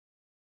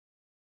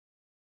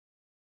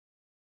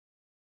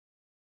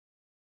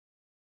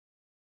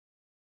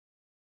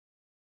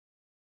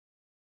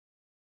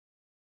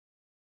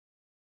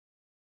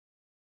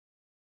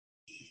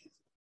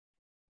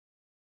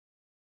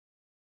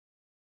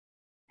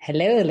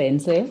Hello,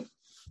 Lindsay.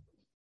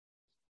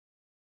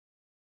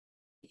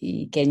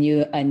 Can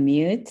you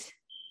unmute?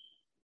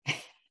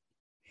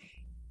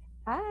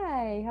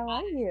 Hi, how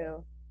are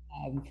you?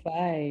 I'm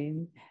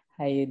fine.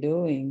 How you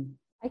doing?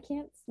 I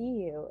can't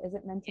see you. Is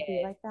it meant to be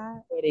Yes, like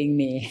that? kidding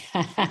me.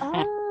 I'm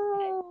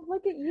Oh,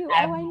 look at you.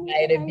 Oh, I need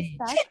by a the nice beach.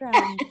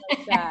 background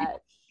like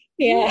that.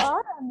 You Yeah,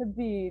 are on the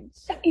beach.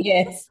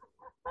 yes.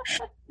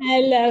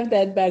 I love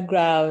that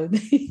background.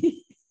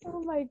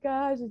 Oh my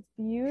gosh, it's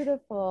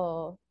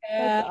beautiful. That's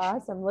Yeah,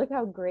 awesome. Look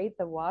how great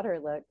the water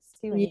looks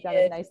too. And you got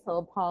a yes, nice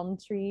little palm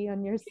tree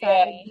on your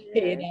yeah. side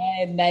here.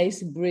 A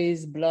nice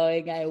breeze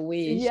blowing. I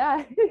wish.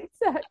 Yeah,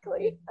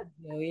 exactly.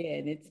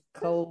 And it's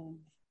cold.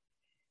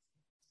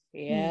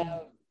 Yeah, Hmm.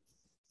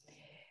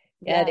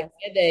 yeah. The Yes.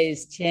 weather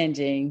is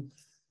changing.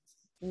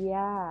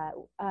 Yeah.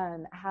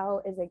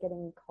 How is it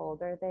getting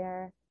colder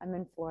there? I'm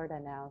in Florida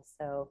now,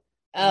 so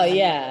Oh it's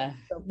yeah,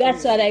 still pretty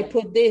that's what I warm.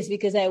 put this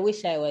because I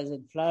wish I was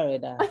in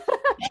Florida.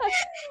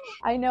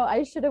 I know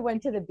I should have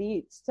went to the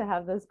beach to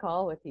have this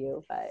call with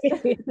you, but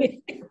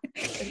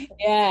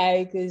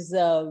Yeah, because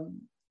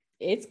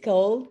it's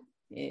cold.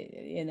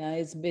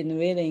 It's been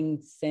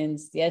raining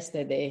since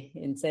yesterday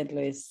in St.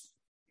 Louis.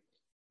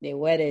 The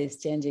weather is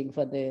changing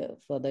for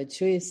the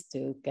trees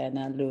to kind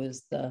of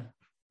lose the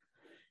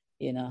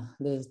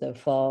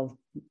fall,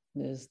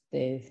 lose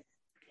the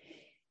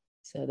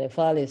so the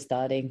fall is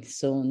starting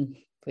soon,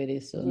 pretty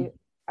you soon.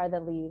 are the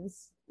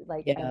leaves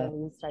are the Yeah,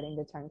 leaves starting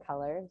to turn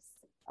colors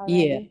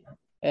yeah, already?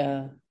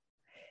 yeah,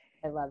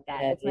 I love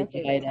that. yeah. It's They my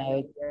dried favorite time of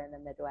out. year in the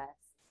Midwest.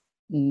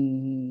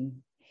 Mm,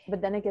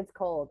 But then it gets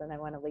cold and I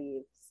want to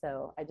leave,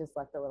 so I just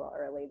left a little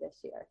early this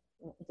year.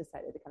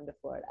 Decided to come to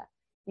Florida.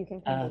 You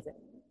can come uh, visit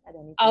me at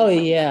any oh point in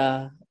time.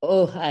 yeah.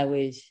 Oh, I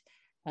wish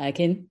I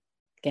can.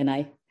 Can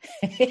I?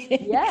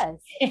 Yes,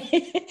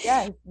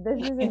 yes. This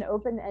is an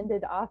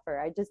open-ended offer.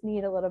 I just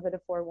need a little bit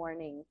of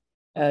forewarning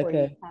before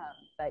you Okay. come.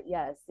 But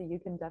yes, you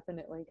can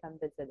definitely come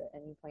visit at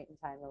any point in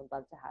time. I would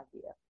love to have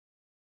you.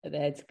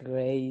 That's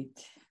great.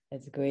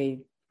 That's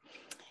great.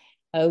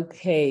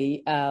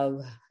 Okay.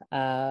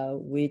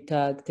 We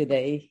talked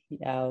today.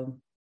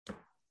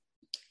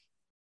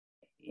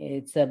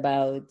 It's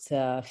about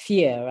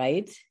fear,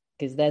 right?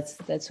 Because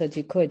that's what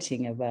you're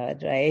coaching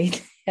about,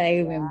 right? I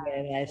remember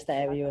Yeah, last let's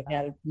time talk you about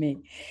helped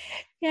me.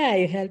 Yeah,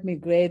 you helped me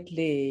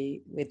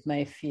greatly with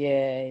my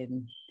fear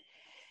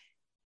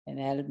and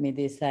helped me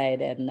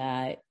decide. And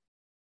I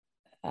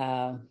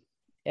uh,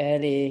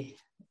 early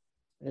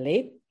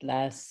late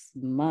last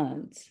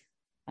month,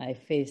 I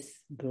faced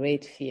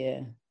great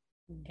fear.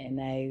 it. And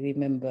I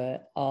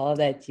remember all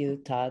that you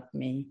taught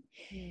me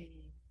Mm.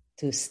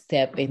 to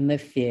step in the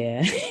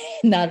fear,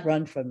 not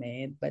run from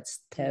it, but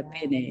step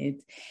Yeah. in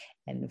it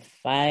and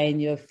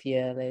find your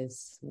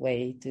fearless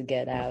way to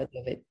get out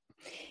of it.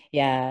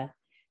 Yeah,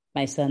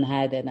 my son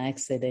had an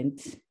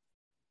accident.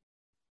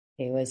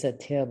 It was a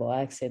terrible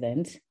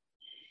accident,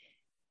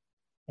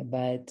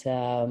 but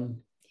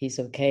he's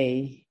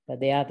okay. But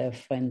the other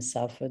friends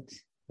suffered.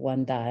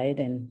 One died,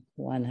 and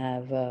one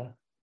have a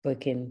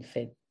broken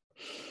foot.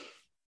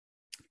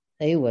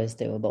 It was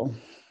terrible.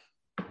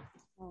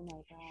 Oh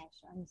my gosh,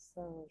 I'm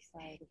so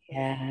sorry to hear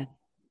Yeah.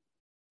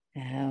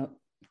 that. Uh,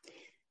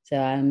 so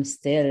I'm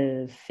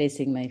still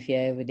facing my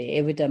fear every day.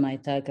 Every time I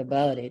talk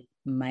about it,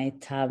 my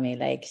tummy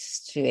like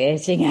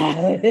stretching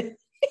out.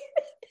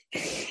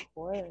 Of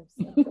course.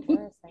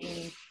 I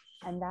mean,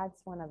 and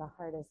that's one of the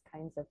hardest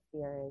kinds of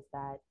fear is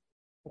that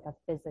like a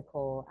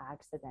physical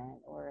accident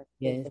or a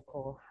Yes.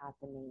 physical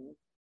happening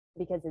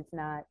because it's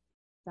not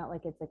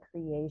like it's a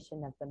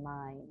creation of the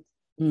mind.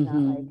 It's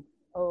not like, Mm-hmm.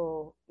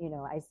 oh,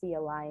 I see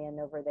a lion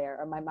over there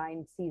or my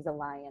mind sees a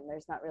lion.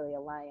 There's not really a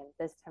lion.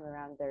 This time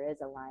around there is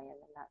a lion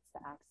and that's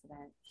the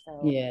accident. So,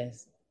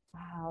 Yes.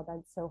 wow,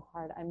 that's so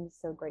hard. I'm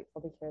so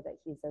grateful to hear that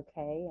he's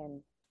okay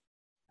and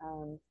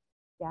um,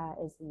 yeah,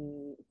 is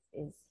he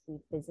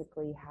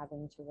physically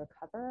having to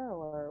recover,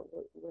 or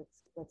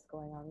what's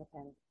going on with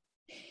him?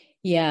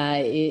 Yeah,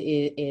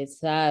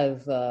 it's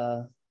have the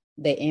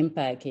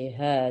impact he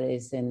had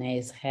is in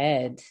his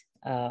head.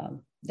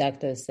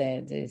 Doctor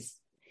said is,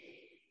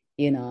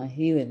 he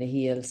will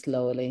heal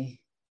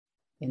slowly.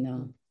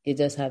 He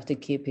just have to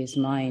keep his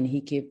mind.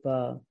 He keep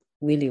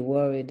really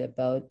worried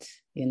about,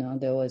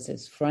 there was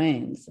his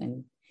friends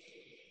and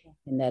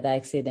that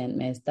accident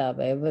messed up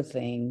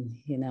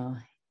everything,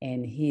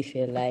 and he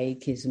feel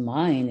like his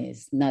mind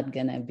is not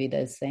gonna be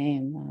the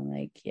same. I'm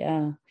like,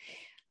 yeah,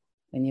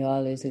 and you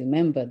always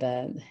remember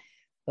that,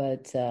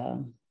 but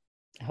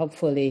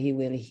hopefully he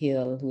will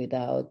heal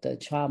without the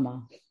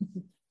trauma.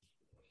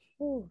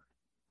 Ooh,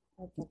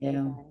 that's a big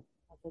Yeah, one.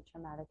 That's a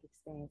traumatic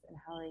experience. And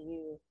how are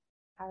you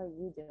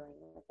doing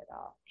with it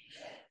all?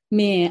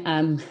 me,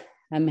 I'm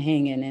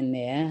hanging in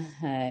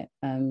there.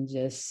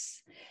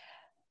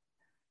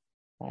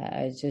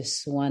 I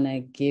just want to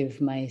give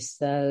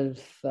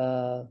myself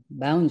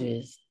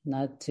boundaries,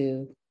 not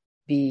to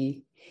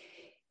be,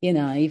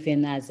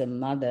 even as a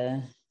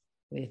mother,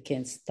 we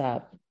can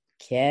stop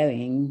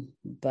caring,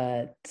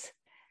 but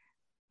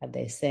at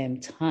the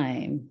same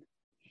time,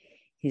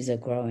 he's a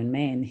grown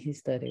man.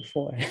 He's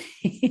 34.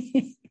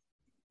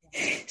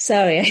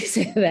 Sorry, I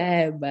said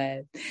that,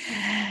 but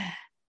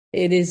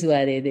it is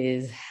what it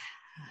is.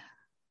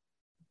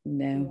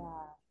 No.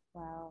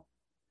 Yeah. Well,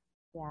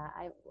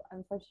 yeah.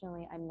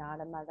 Unfortunately I'm not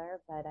a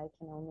mother, but I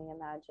can only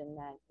imagine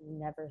that you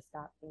never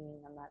stop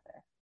being a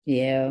mother.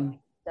 Yeah.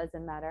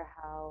 Doesn't matter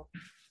how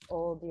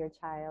old your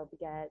child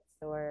gets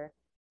or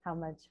how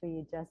much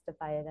we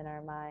justify it in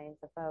our minds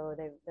of, oh,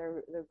 they're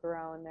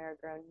grown, they're a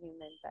grown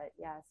human, but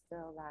yeah,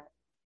 still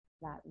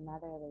that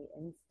motherly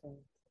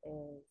instinct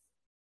is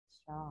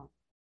strong.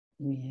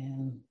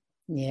 Yeah.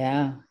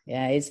 Yeah.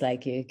 Yeah. It's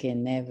like you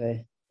can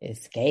never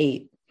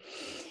escape.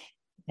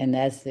 And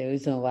that's the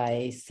reason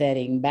why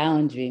setting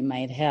boundary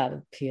might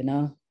help,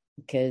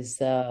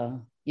 because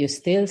you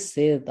still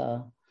see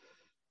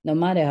no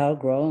matter how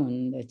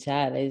grown the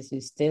child is,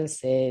 you still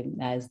see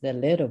as the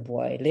little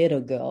boy,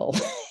 little girl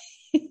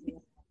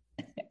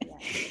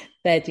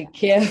that you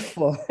care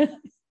for.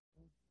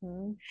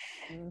 Mm-hmm.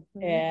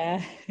 Mm-hmm.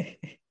 Yeah.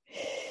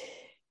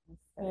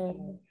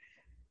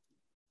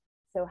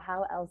 So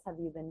how else have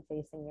you been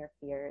facing your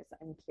fears?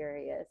 I'm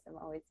curious. I'm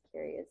always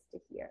curious to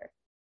hear.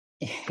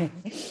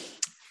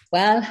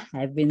 Well,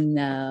 I've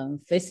been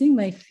facing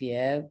my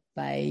fear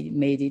by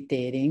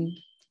meditating,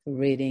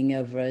 reading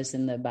a verse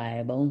in the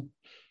Bible,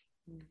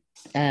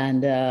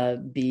 and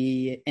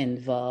be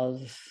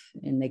involved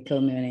in the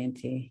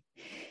community.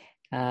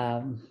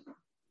 And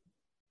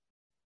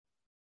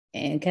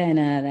kind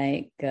of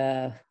like,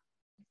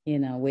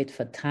 wait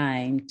for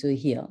time to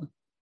heal.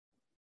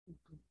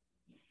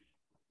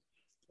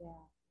 Yeah,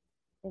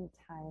 I think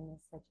time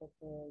is such a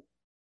big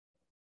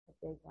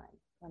one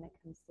when it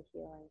comes to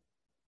healing.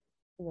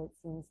 Because it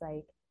seems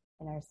like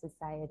in our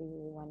society,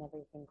 we want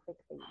everything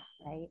quickly,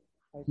 right?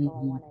 Like, oh,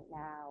 I want it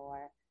now,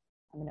 or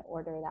I'm going to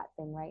order that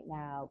thing right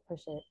now,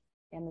 push it,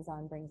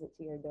 Amazon brings it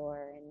to your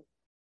door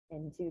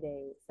in 2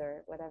 days,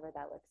 or whatever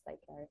that looks like.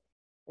 Or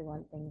we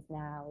want things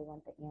now, we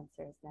want the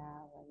answers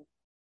now. And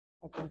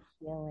I think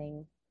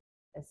healing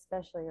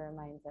especially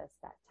reminds us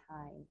that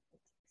time, it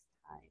takes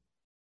time.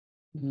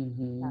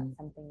 Mm-hmm. Not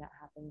something that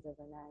happens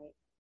overnight,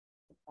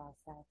 the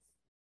process.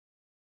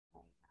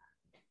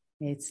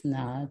 It's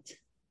not.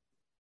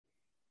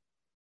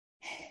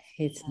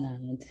 It's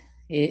not.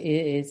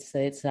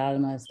 It's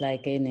almost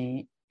like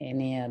any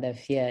other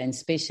fear, and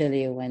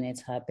especially when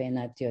it's happening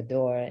at your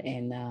door.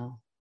 And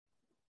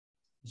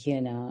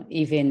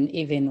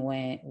even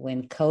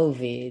when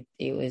COVID,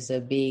 it was a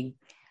big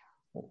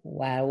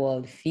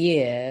wild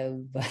fear,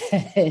 but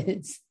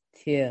it's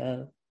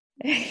still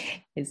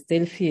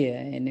fear,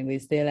 and we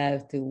still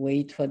have to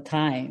wait for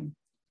time.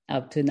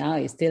 Up to now,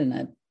 it's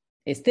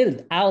still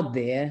out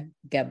there.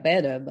 Got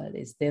better, but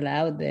it's still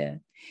out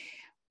there.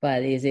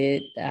 But is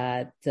it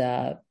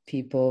that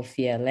people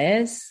fear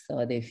less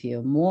or they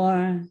fear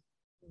more?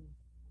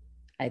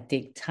 I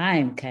think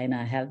time kind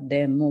of help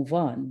them move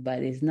on,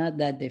 but it's not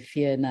that the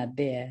fear not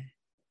there.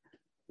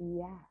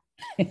 Yeah,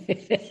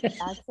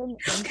 that's an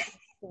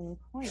interesting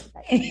point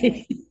that you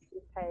make,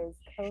 because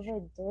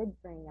COVID did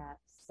bring up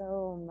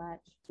so much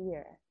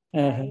fear,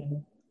 right?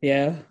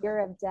 Yeah. Fear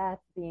of death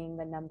being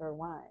the number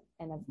one.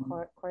 And of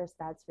course,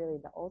 that's really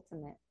the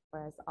ultimate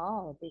for us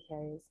all,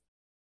 because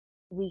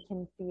we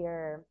can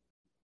fear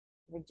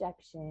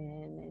rejection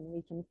and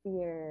we can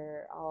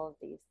fear all of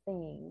these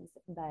things,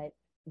 but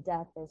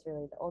death is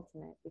really the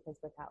ultimate, because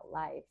without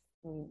life,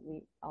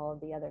 we all of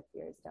the other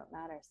fears don't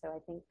matter. So I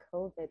think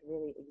COVID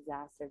really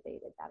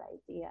exacerbated that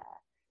idea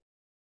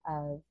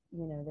of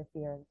the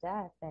fear of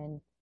death.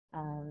 And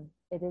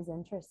it is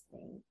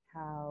interesting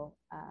how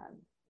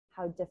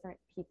different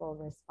people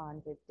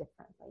responded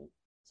differently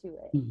to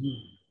it.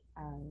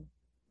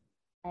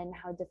 And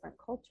how different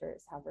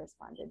cultures have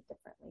responded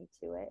differently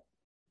to it.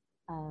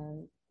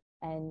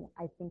 And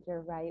I think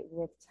you're right,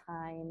 with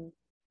time,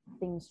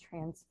 things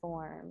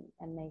transform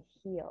and they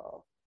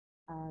heal.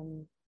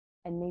 And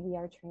maybe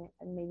our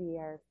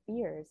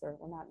fears, or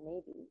well, not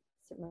maybe,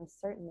 most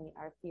certainly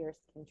our fears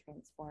can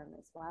transform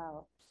as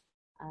well.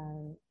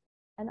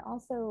 And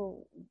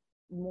also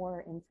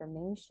more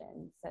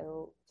information.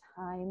 So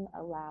time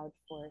allowed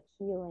for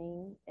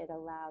healing. It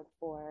allowed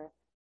for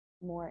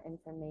more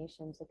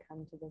information to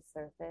come to the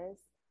surface.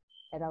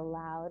 It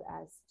allowed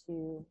us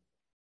to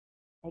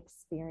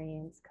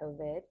experience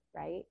COVID,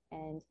 right?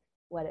 And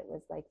what it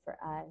was like for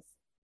us.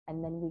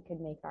 And then we could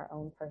make our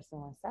own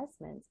personal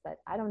assessments. But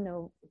I don't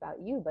know about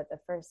you, but the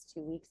first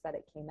 2 weeks that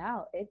it came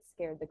out, it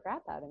scared the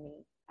crap out of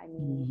me. I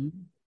mean,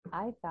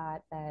 I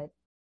thought that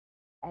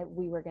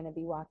we were going to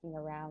be walking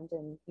around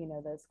in,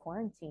 those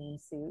quarantine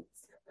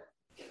suits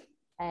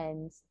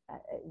and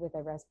with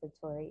a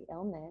respiratory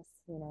illness,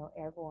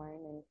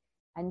 airborne.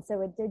 And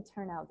so it did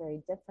turn out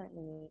very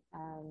differently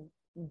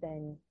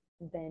than,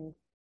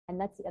 and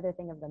that's the other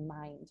thing of the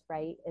mind,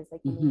 right? Is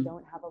like when we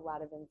don't have a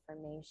lot of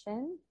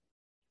information,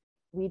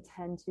 we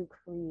tend to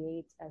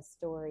create a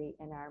story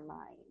in our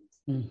mind.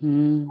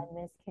 And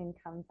this can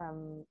come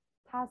from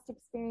past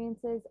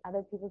experiences,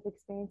 other people's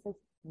experiences,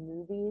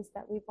 movies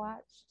that we've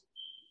watched.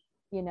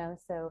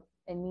 So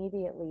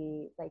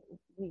immediately, like,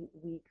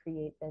 we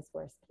create this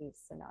worst case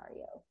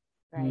scenario,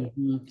 right?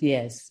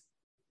 Yes.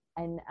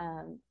 And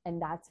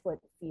that's what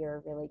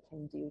fear really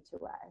can do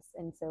to us.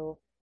 And so,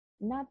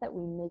 not that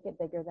we make it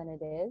bigger than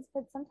it is,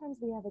 but sometimes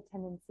we have a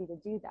tendency to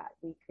do that.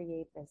 We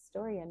create this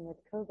story, and with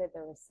COVID,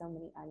 there were so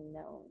many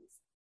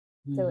unknowns.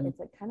 So it's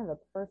a kind of a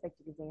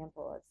perfect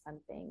example of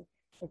something.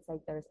 It's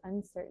like there's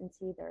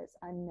uncertainty, there's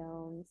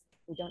unknowns,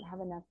 we don't have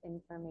enough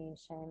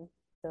information.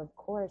 So of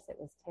course it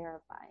was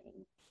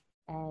terrifying.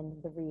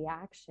 And the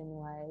reaction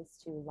was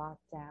to lock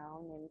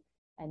down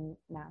and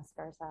mask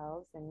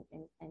ourselves and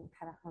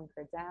kind of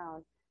hunker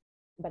down.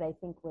 But I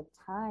think with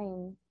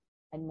time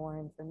and more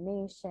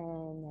information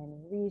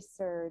and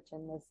research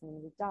and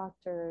listening to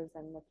doctors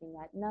and looking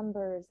at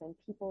numbers and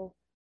people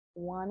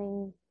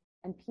wanting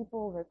and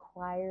people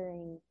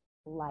requiring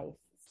life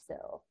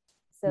still.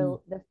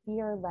 So the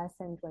fear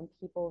lessened when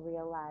people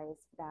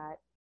realized that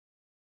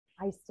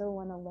I still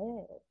want to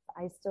live.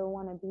 I still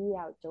want to be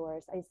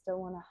outdoors. I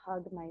still want to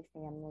hug my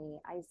family.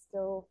 I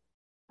still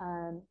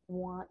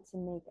want to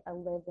make a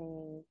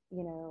living,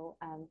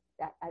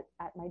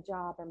 at my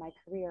job or my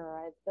career,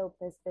 or I've built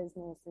this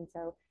business. And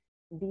so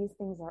these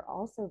things are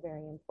also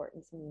very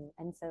important to me.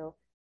 And so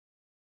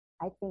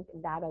I think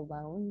that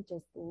alone,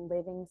 just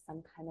living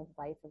some kind of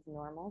life of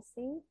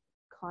normalcy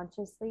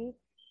consciously,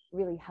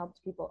 really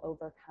helped people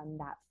overcome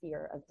that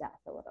fear of death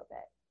a little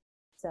bit.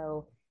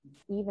 So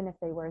even if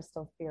they were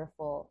still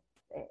fearful,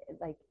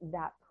 like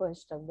that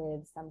push to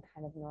live some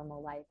kind of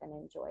normal life and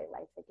enjoy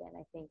life again,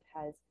 I think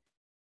has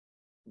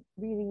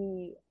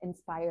really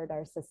inspired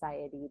our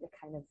society to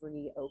kind of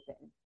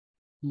reopen.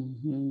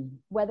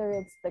 Whether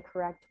it's the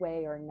correct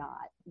way or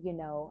not,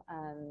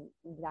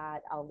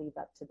 that I'll leave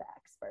up to the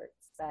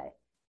experts. But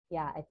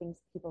yeah, I think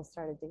people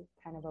started to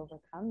kind of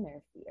overcome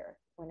their fear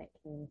when it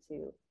came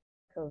to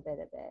COVID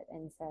a bit,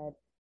 and said,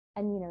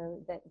 and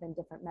that then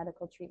different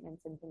medical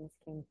treatments and things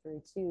came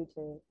through too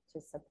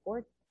to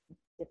support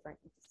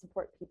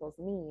people's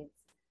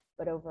needs.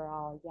 But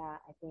overall, yeah,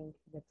 I think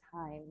the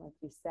time, like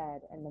you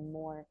said, and the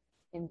more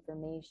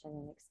information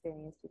and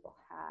experience people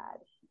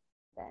had,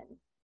 then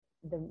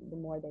the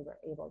more they were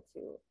able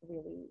to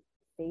really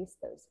face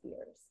those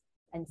fears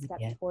and step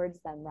towards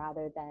them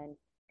rather than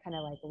kind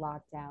of like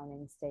lock down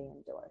and stay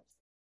indoors.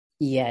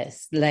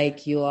 Yes,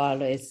 like you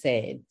always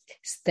said,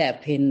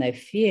 step in the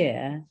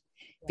fear,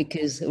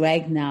 because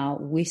right now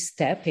we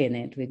step in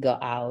it. We go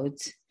out,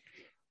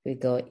 we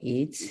go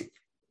eat,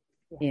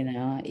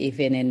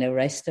 even in the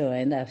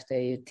restaurant, after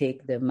you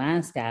take the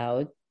mask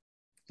out,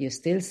 you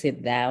still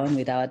sit down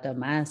without a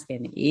mask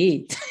and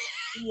eat.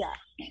 Yeah.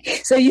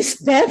 So you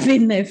step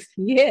in the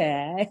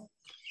fear.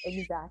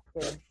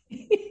 Exactly.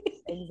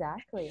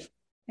 Exactly.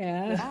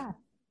 Yeah.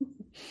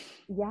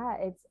 Yeah,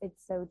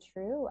 it's so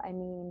true. I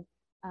mean,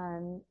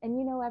 and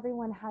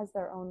everyone has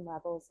their own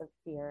levels of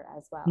fear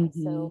as well.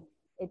 So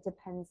it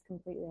depends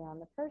completely on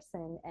the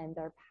person and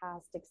their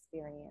past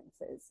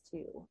experiences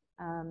too.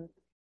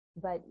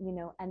 But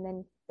and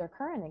then their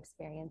current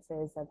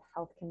experiences of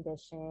health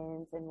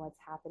conditions and what's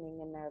happening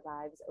in their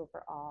lives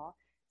overall.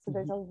 So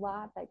there's a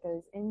lot that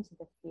goes into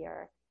the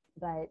fear.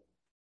 But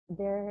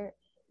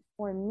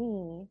for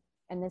me,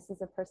 and this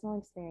is a personal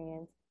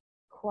experience,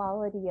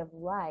 quality of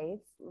life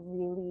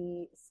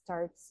really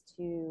starts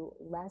to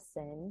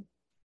lessen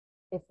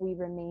if we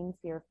remain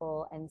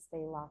fearful and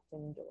stay locked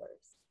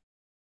indoors.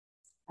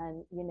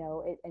 And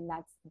and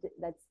that's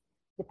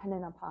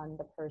dependent upon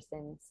the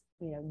person's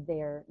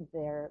their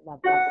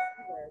level of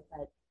fear.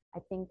 But I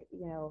think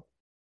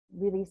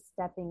really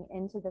stepping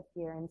into the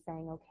fear and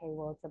saying, okay,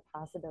 well, it's a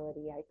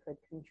possibility I could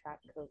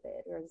contract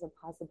COVID, or there's a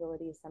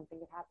possibility something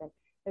could happen.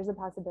 There's a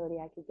possibility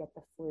I could get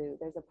the flu.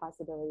 There's a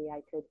possibility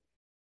I could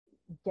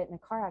get in a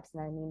car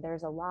accident. I mean,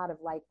 there's a lot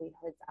of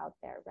likelihoods out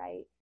there,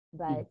 right?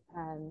 But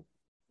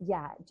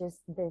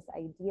just this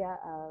idea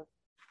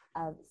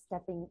of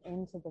stepping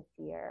into the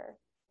fear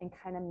and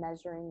kind of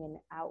measuring and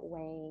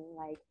outweighing,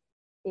 like,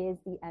 is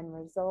the end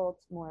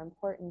result more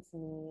important to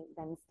me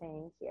than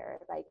staying here?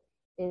 Like,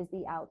 is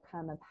the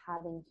outcome of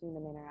having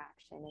human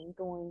interaction and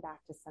going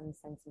back to some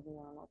sense of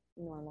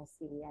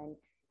normalcy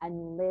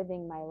and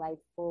living my life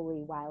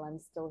fully while I'm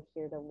still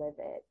here to live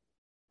it?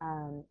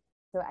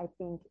 So I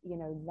think,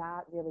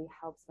 that really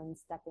helps when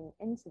stepping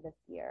into the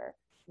fear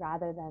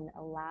rather than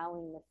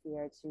allowing the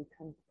fear to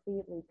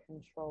completely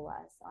control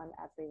us on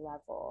every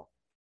level.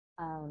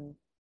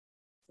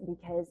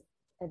 Because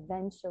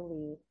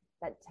eventually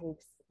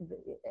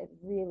it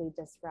really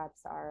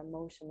disrupts our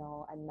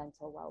emotional and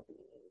mental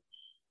well-being.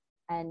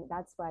 And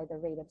that's why the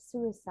rate of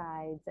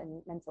suicides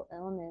and mental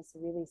illness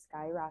really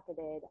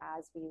skyrocketed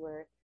as we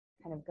were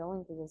kind of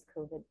going through this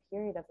COVID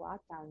period of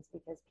lockdowns,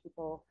 because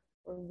people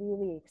were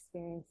really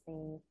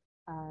experiencing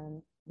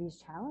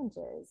these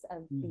challenges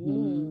of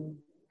being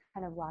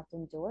kind of locked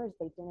indoors.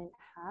 They didn't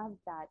have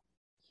that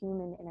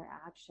human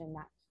interaction,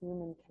 that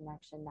human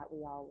connection that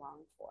we all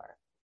long for.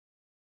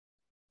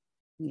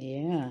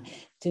 Yeah,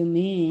 to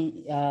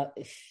me,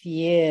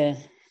 fear.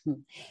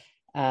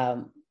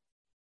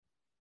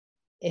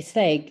 It's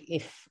like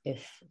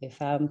if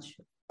I'm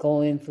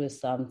going through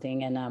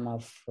something and I'm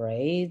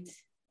afraid,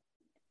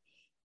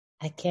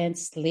 I can't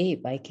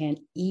sleep, I can't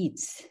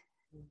eat.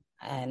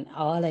 And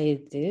all I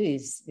do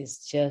is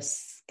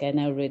just kind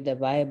of read the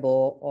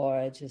Bible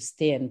or just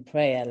stay in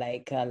prayer,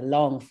 like a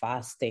long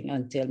fasting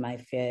until my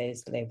fear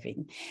is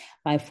leaving.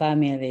 My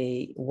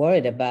family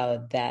worried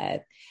about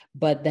that,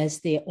 but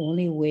that's the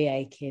only way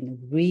I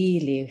can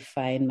really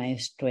find my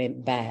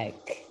strength back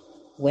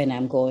when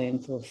I'm going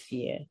through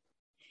fear.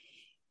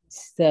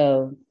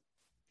 So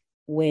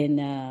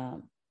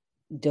when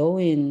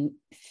doing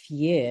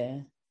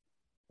fear,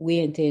 we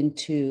intend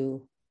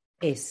to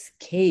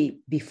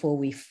escape before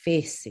we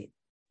face it.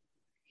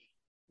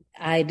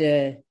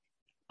 Either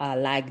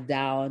lack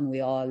down, we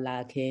all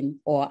lacking,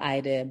 or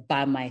either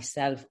by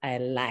myself, I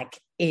lack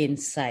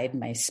inside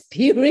my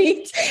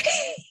spirit.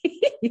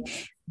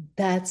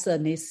 That's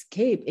an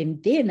escape.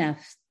 And then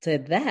after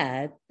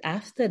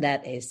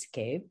that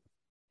escape,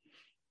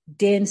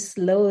 then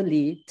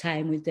slowly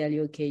time will tell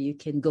you, okay, you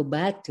can go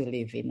back to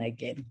living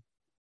again.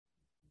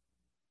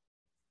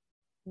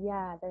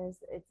 Yeah,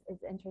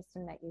 it's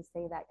interesting that you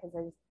say that, because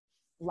there's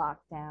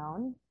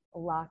lockdown,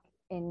 lock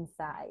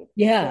inside.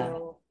 Yeah.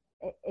 So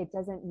it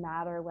doesn't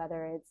matter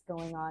whether it's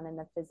going on in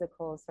the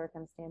physical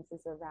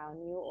circumstances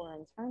around you or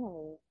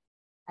internally.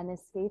 And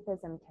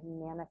escapism can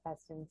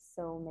manifest in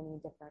so many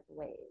different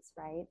ways,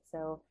 right?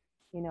 So,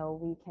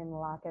 we can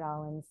lock it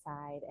all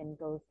inside and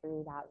go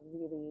through that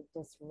really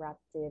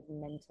disruptive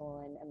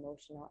mental and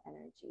emotional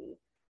energy.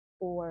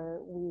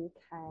 Or we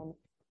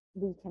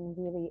can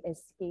really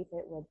escape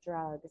it with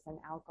drugs and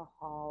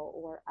alcohol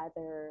or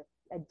other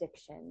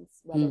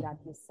addictions, whether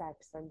that be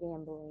sex or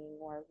gambling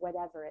or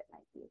whatever it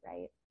might be,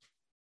 right?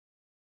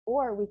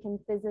 Or we can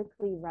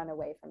physically run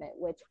away from it,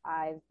 which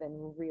I've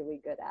been really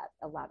good at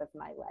a lot of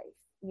my life,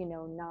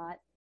 not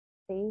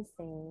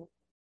facing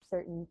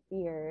certain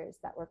fears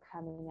that were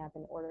coming up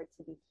in order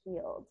to be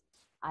healed.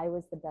 I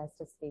was the best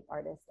escape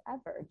artist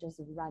ever, just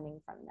running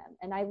from them.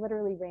 And I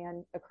literally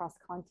ran across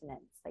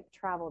continents, like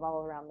traveled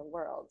all around the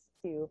world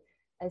to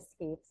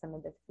escape some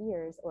of the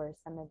fears or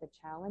some of the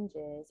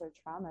challenges or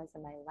traumas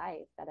in my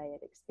life that I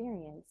had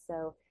experienced.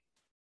 So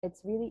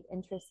it's really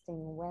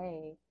interesting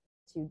way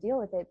to deal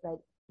with it. But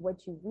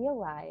what you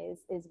realize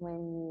is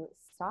when you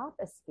stop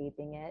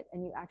escaping it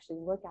and you actually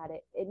look at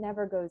it, it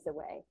never goes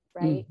away,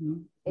 right?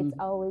 It's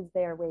always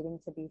there waiting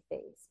to be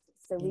faced.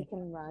 So we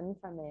can run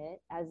from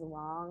it as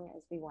long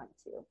as we want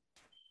to,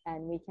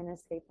 and we can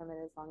escape from it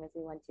as long as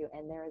we want to.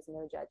 And there is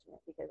no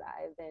judgment, because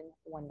I've been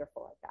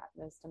wonderful at that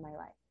most of my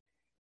life.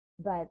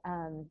 But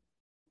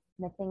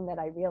the thing that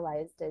I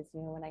realized is,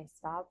 when I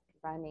stopped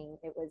running,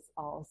 it was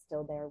all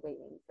still there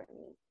waiting for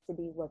me to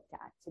be looked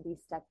at, to be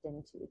stepped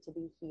into, to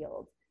be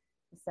healed.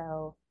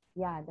 So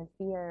yeah, the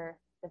fear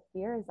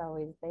is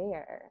always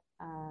there,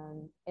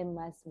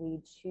 unless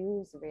we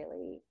choose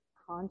really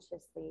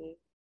consciously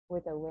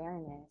with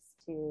awareness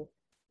to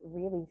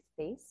really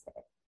face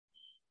it,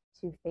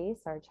 to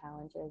face our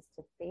challenges,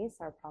 to face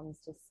our problems,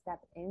 to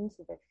step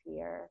into the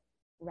fear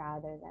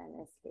rather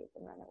than escape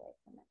and run away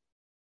from it.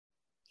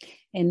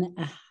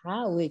 And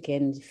how we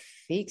can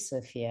fix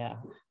a fear?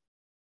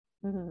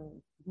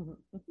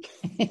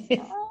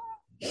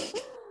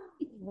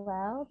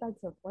 Well,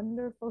 that's a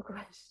wonderful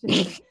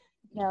question.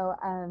 No,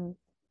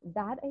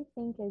 that I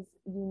think is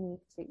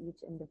unique to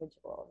each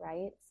individual,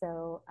 right?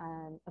 So,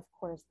 of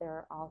course, there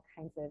are all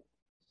kinds of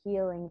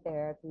healing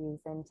therapies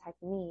and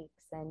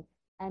techniques and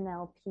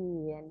NLP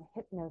and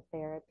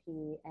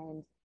hypnotherapy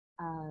and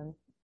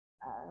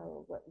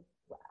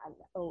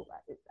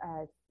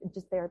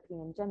just therapy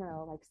in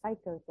general, like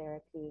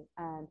psychotherapy.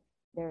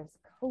 There's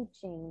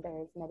coaching,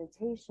 there's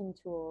meditation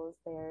tools,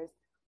 there's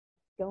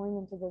going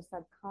into the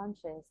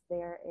subconscious.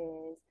 There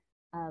is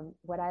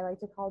what I like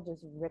to call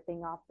just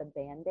ripping off the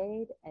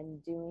Band-Aid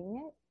and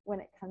doing it when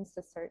it comes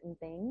to certain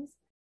things.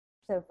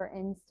 So for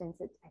instance,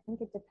 I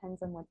think it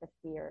depends on what the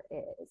fear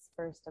is,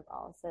 first of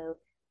all. So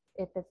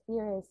if the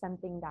fear is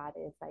something that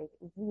is like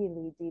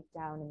really deep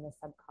down in the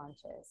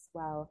subconscious,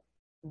 well,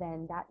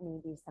 then that may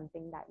be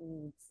something that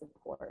needs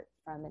support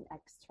from an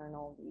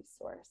external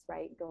resource,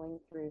 right? Going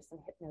through some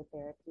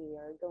hypnotherapy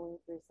or going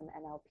through some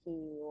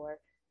NLP or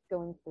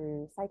going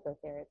through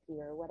psychotherapy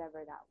or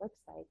whatever that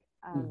looks like.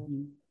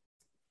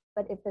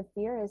 But if the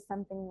fear is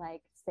something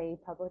like, say,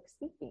 public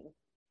speaking,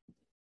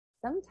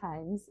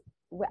 sometimes,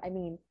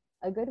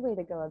 a good way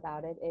to go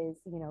about it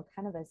is,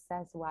 kind of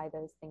assess why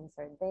those things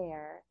are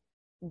there,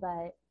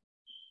 but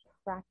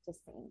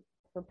practicing,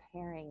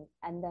 preparing,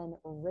 and then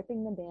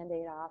ripping the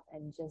Band-Aid off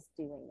and just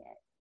doing it.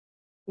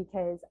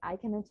 Because I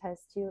can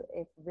attest to,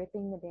 if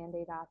ripping the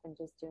Band-Aid off and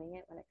just doing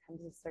it when it comes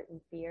to certain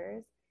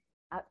fears,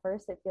 at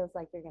first it feels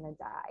like you're going to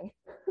die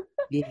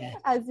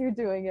as you're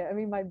doing it.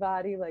 My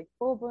body, like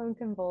full-blown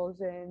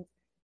convulsions.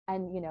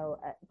 And,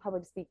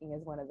 public speaking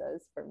is one of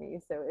those for me.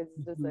 So it's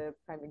just a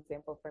prime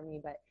example for me.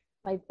 But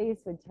my face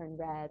would turn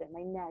red and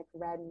my neck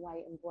red and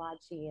white and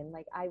blotchy. And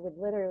like I would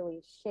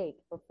literally shake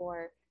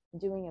before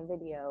doing a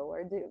video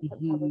or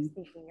public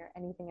speaking or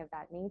anything of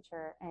that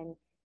nature. And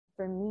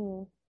for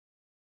me,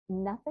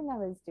 nothing I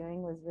was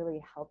doing was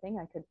really helping.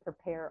 I could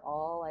prepare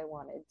all I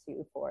wanted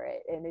to for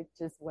it, and it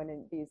just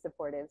wouldn't be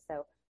supportive.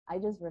 So I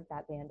just ripped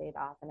that band-aid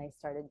off and I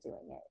started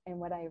doing it. And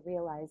what I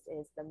realized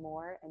is the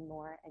more and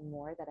more and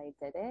more that I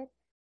did it,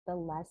 the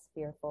less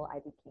fearful I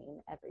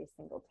became every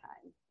single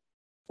time.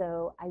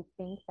 So I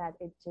think that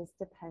it just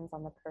depends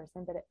on the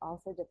person, but it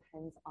also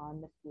depends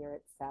on the fear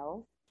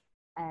itself.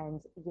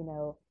 And,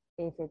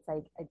 if it's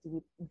like a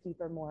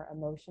deeper, more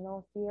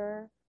emotional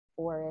fear,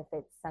 or if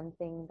it's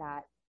something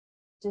that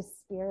just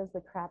scares the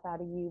crap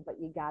out of you, but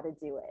you got to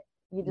do it.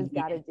 You just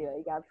got to do it.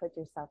 You got to put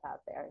yourself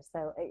out there.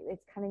 So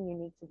it's kind of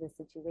unique to the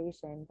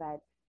situation,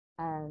 but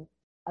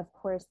of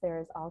course,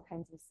 there's all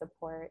kinds of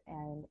support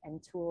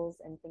and tools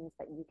and things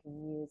that you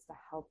can use to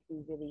help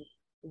you really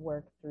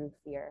work through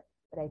fear.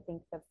 But I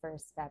think the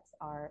first steps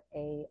are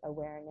A,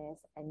 awareness,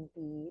 and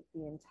B,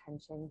 the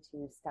intention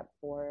to step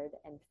forward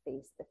and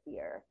face the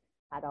fear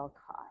at all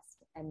costs.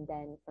 And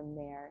then from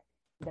there,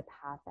 the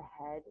path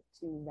ahead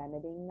to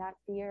remedying that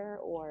fear,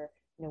 or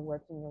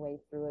working your way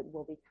through it,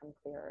 will become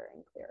clearer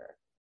and clearer.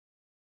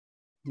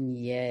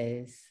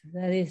 Yes,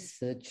 that is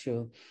so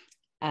true.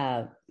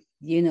 On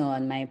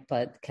my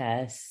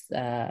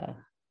podcast,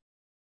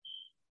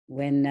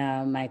 when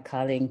my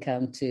colleague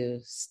come to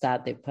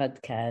start the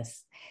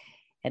podcast,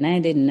 and I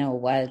didn't know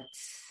what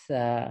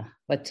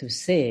to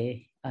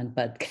say on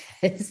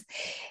podcast,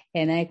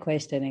 and I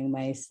questioning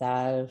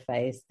myself.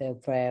 I still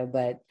pray,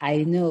 but I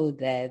know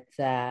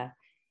that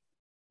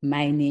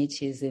my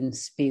niche is in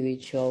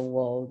spiritual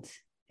world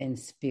and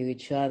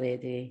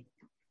spirituality.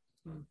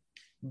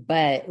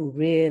 But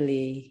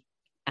really,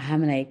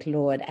 I'm like,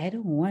 Lord, I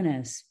don't want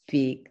to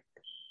speak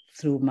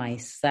through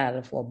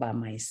myself or by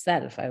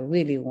myself. I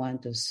really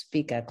want to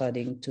speak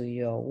according to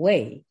your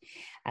way,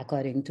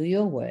 according to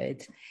your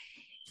word.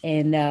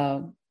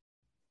 And,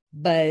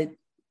 but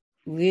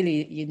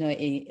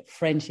really,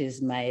 French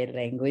is my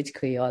language.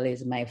 Creole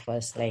is my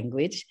first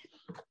language.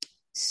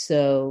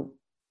 So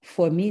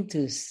for me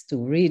to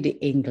read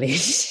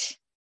English,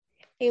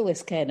 it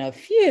was kind of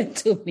fear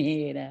to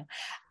me.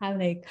 I'm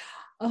like,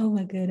 oh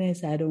my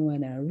goodness, I don't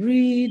want to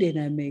read, and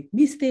I make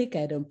mistake.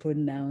 I don't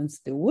pronounce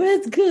the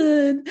words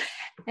good.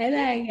 And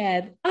I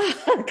had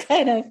all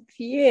kind of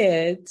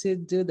fear to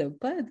do the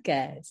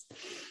podcast.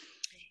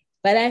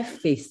 But I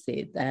faced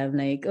it. I'm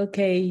like,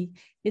 okay,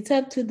 it's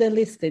up to the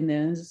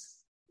listeners.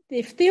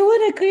 If they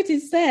want to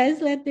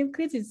criticize, let them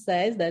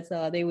criticize. That's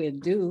all they will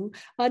do.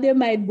 Or they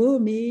might boo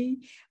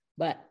me.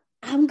 But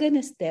I'm going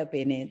to step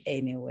in it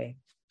anyway.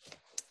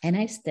 And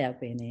I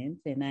step in it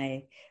and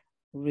I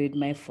read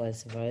my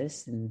first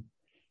verse. And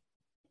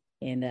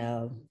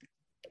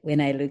when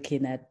I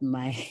looking at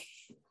my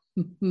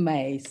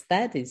my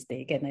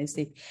statistic, and I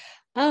say,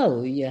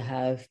 oh, you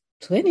have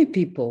 20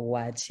 people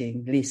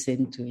watching,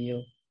 listen to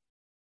you.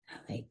 I'm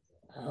like,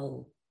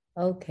 oh,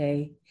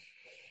 okay.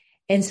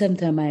 And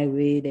sometimes I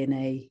read and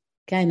I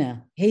kind of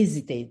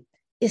hesitate.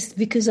 It's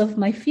because of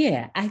my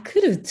fear. I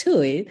could have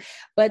do it,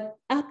 but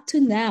up to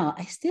now,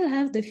 I still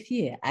have the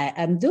fear.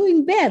 I'm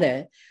doing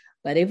better,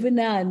 but every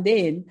now and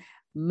then,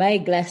 my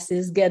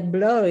glasses get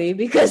blurry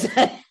because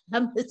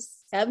I'm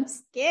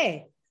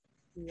scared.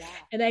 Yeah.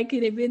 And I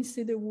can even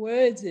see the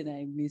words and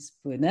I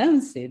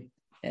mispronounce it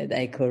and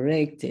I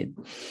correct it.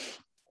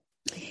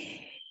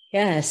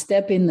 Yeah,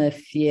 stepping the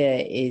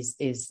fear is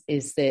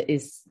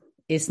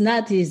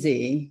not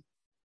easy,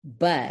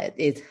 but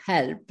it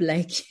helped,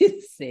 like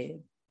you said.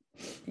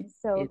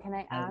 So can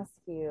I ask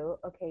you,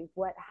 okay,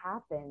 what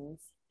happens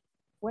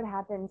when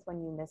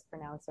you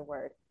mispronounce a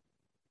word?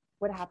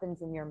 What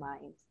happens in your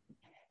mind?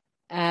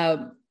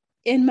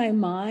 In my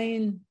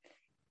mind,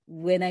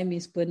 when I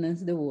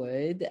mispronounce the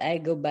word, I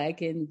go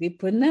back and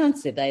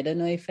repronounce it. I don't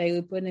know if I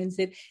repronounce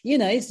it.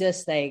 It's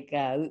just like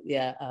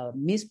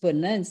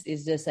mispronounce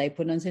is just I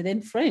pronounce it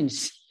in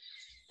French.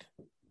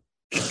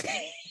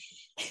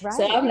 Right.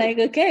 So I'm like,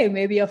 okay,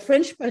 maybe a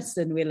French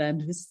person will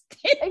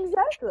understand.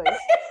 Exactly.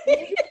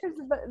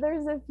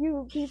 There's a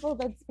few people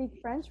that speak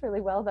French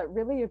really well that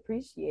really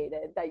appreciate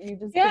it, that you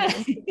just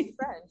speak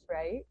French,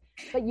 right?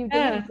 But you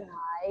didn't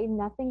die.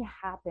 Nothing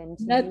happened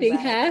to Nothing you,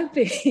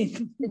 happened.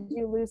 Did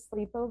you lose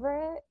sleep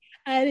over it?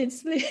 I didn't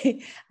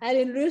sleep. I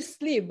didn't lose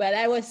sleep, but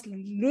I was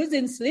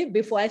losing sleep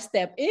before I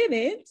stepped in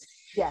it.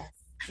 Yes.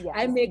 Yes.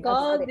 I make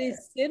all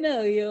this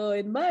scenario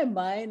in my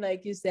mind,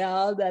 like you say,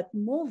 all that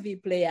movie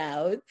play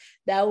out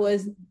that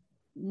was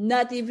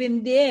not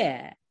even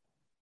there.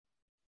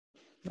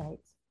 Right.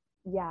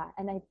 Yeah.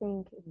 And I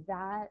think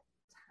that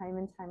time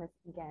and time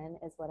again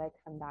is what I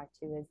come back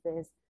to, is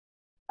this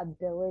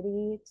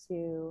ability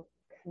to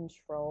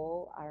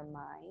control our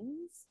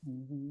minds.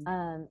 Mm-hmm.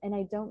 And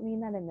I don't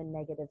mean that in the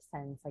negative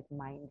sense, like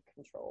mind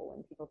control.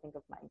 When people think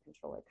of mind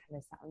control, it kind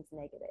of sounds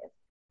negative.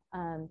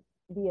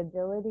 The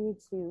ability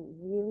to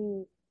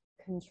really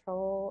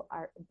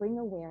bring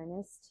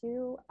awareness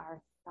to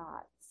our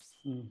thoughts,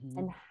 mm-hmm.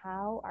 and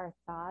how our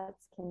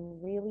thoughts can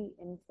really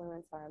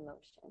influence our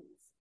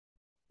emotions.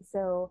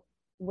 So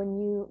when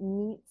you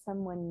meet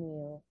someone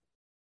new,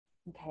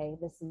 Okay,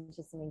 this is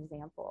just an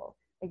example.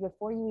 Like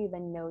before you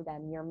even know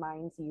them, your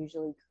mind's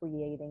usually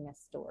creating a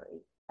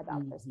story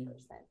about this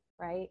person,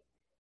 right?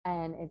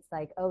 And it's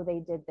like, oh, they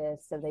did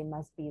this, so they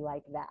must be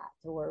like that,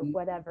 or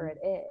whatever it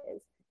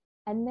is.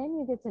 And then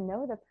you get to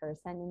know the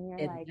person and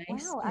you're like,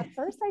 Nice. wow, at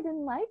first I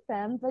didn't like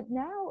them, but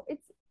now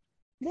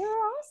they're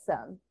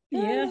awesome.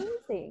 They're Yeah.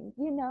 amazing,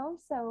 you know?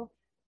 So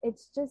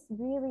it's just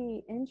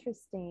really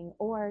interesting.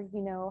 Or,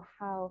 you know,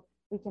 how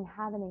we can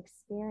have an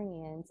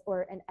experience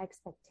or an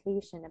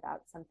expectation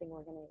about something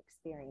we're going to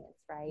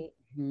experience, right?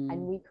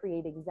 And we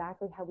create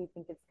exactly how we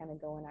think it's going to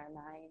go in our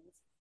minds.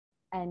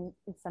 And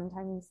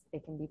sometimes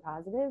it can be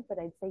positive, but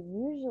I'd say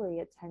usually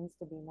it tends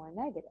to be more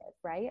negative,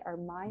 right? Our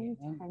mind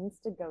tends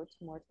to go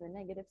to more to the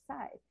negative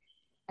side.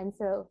 And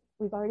so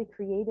we've already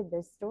created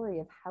this story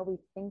of how we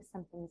think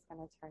something's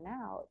going to turn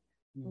out,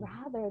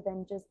 rather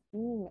than just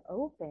being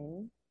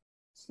open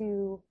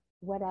to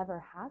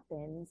whatever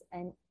happens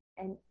and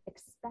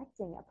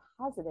expecting a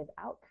positive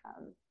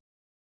outcome.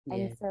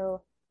 And Yes.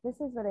 so this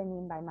is what I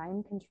mean by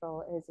mind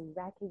control, is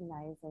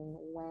recognizing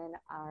when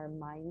our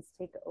minds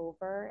take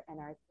over and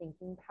our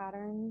thinking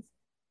patterns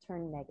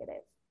turn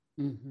negative.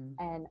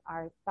 And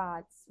our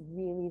thoughts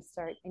really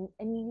start, and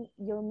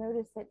you'll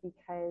notice it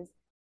because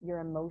your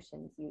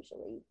emotions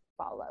usually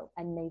follow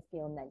and they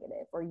feel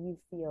negative, or you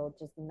feel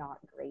just not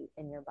great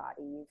in your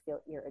body. You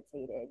feel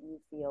irritated, you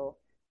feel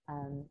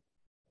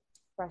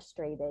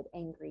frustrated,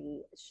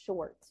 angry,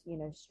 short, you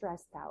know,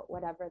 stressed out,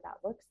 whatever that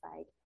looks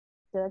like.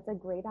 So it's a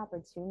great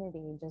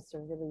opportunity just to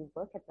really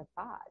look at the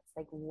thoughts.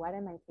 Like, what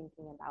am I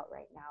thinking about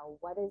right now?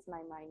 What is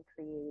my mind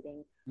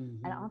creating?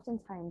 And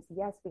oftentimes,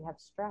 yes, we have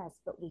stress,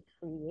 but we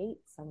create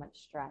so much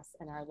stress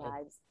in our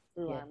lives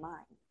through our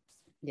minds.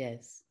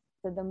 Yes.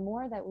 So the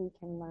more that we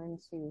can learn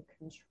to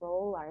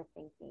control our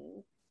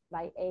thinking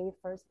by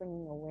first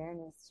bringing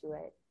awareness to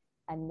it,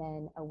 and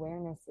then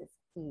awareness is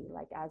key.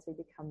 Like as we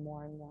become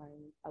more and more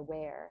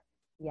aware,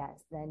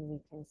 yes, then we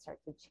can start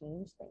to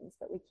change things,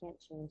 but we can't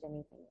change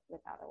anything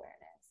without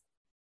awareness.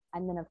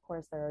 And then of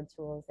course there are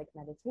tools like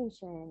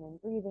meditation and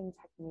breathing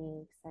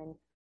techniques, and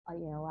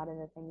you know, a lot of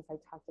the things I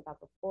talked about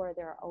before.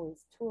 There are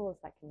always tools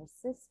that can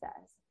assist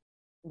us,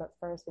 but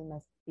first we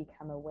must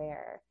become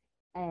aware.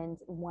 And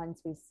once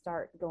we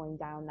start going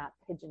down that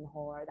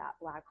pigeonhole or that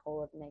black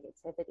hole of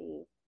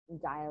negativity,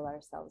 dial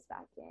ourselves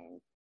back in,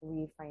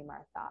 reframe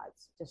our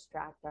thoughts,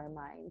 distract our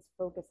minds,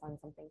 focus on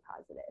something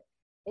positive.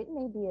 It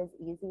may be as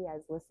easy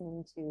as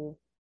listening to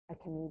a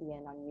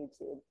comedian on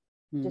YouTube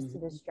just to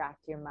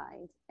distract your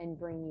mind and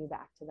bring you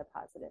back to the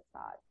positive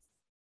thoughts.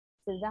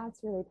 So that's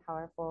really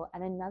powerful.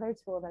 And another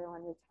tool that I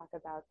wanted to talk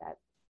about, that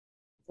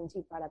since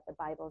you brought up the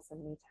Bible so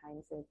many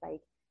times, is like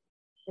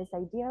this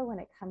idea when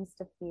it comes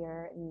to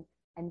fear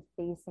and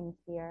facing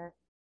fear,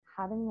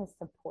 having the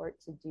support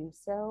to do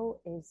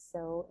so is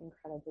so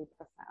incredibly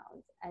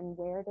profound. And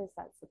where does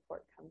that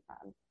support come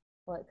from?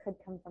 Well, it could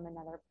come from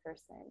another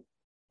person.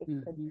 It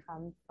could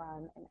come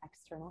from an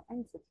external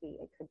entity.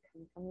 It could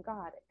come from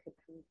God. It could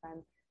come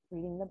from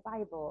reading the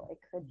Bible. It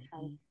could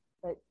come,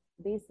 but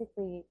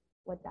basically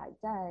what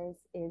that does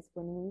is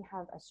when we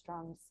have a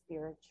strong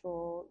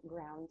spiritual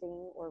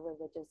grounding or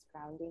religious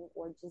grounding,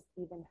 or just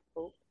even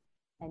hope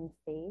and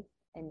faith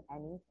in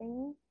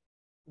anything,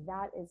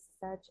 that is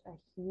such a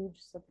huge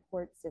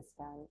support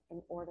system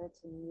in order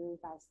to move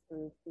us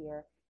through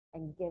fear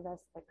and give us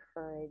the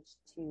courage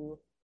to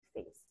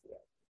face fear.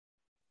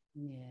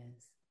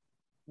 Yes,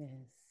 yes,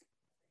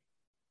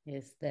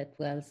 yes, that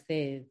well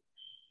said.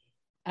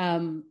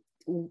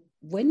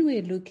 When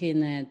we're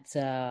looking at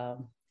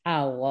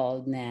our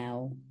world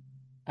now,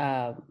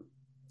 uh,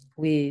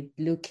 we're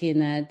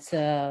looking at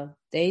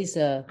there's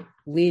a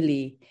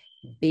really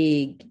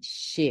big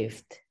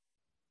shift,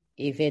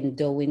 even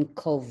during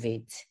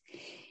COVID,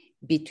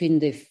 between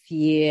the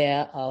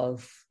fear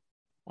of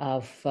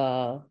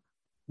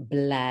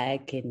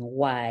Black and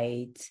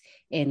white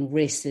and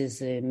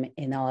racism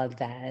and all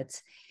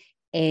that.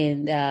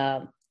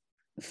 And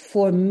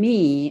for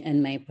me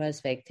and my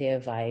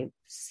perspective, I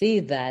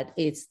see that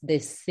it's the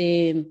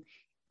same.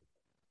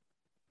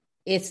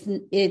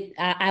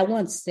 I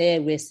won't say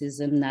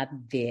racism not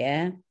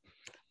there,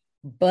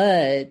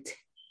 but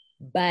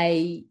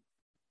by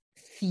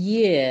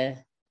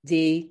fear,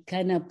 they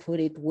kind of put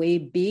it way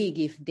big.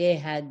 If they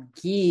had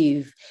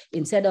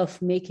instead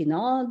of making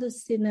all the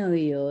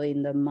scenario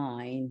in the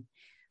mind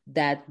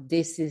that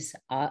this is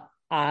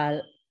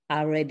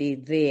already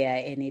there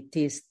and it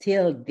is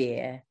still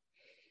there,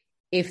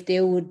 if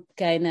they would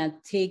kind of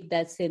take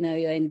that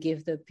scenario and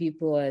give the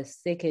people a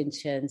second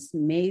chance,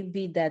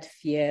 maybe that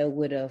fear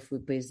would have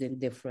represented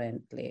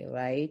differently,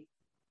 right?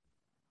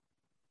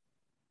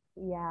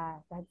 Yeah,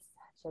 that's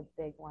such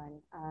a big one.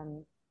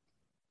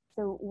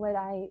 So what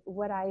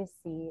I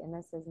see, and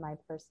this is my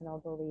personal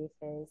belief,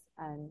 is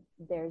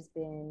there's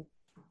been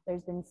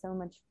so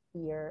much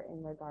fear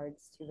in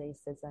regards to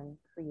racism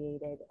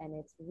created, and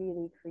it's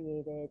really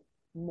created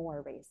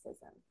more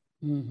racism.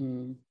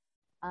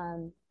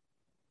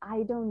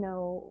 I don't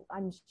know.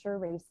 I'm sure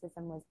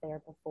racism was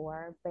there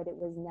before, but it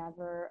was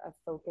never a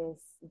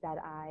focus that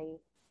I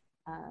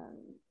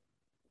um,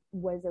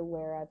 was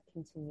aware of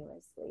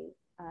continuously.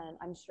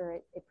 I'm sure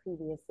it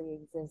previously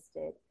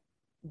existed,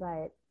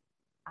 but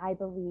I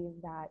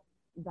believe that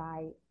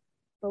by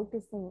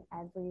focusing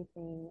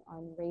everything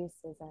on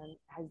racism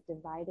has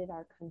divided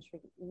our country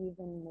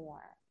even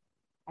more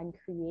and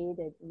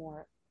created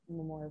more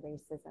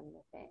racism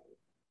within.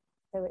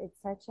 So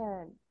it's such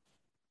a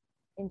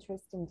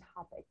interesting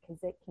topic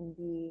because it can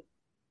be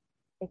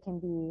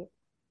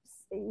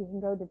you can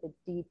go to the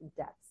deep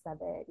depths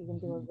of it, you can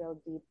do a real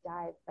deep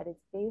dive, but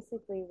it's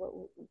basically what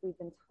we've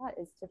been taught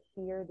is to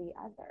fear the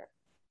other,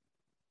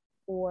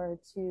 or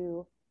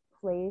to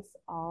place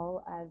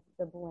all of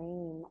the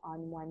blame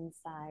on one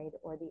side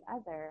or the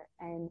other.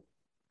 And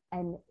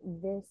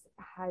this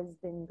has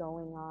been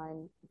going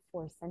on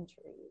for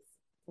centuries,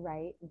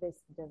 right?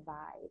 This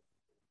divide.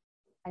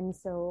 And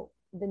so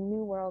the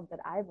new world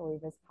that I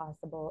believe is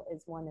possible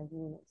is one of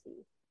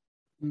unity,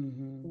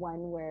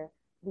 one where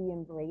we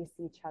embrace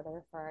each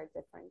other for our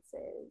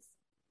differences,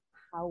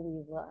 how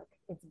we look.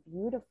 It's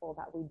beautiful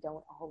that we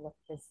don't all look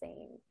the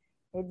same.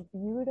 It's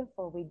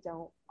beautiful we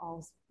don't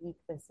all speak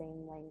the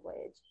same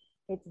language.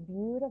 It's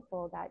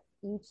beautiful that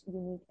each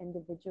unique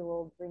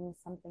individual brings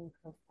something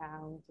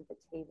profound to the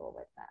table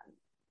with them.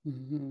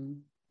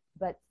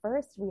 But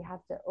first, we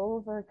have to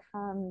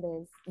overcome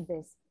this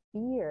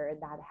fear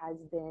that has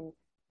been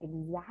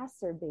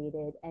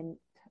exacerbated and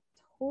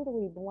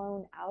totally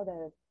blown out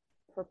of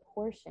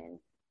proportion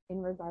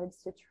in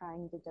regards to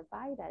trying to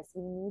divide us.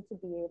 We need to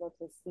be able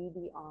to see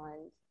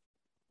beyond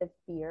the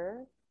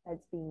fear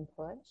that's being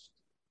pushed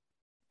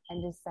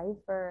and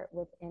decipher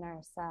within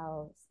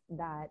ourselves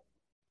that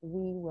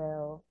we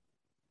will,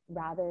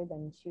 rather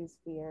than choose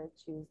fear,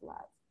 choose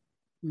love,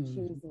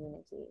 choose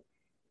unity.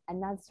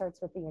 And that starts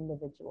with the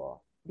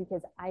individual,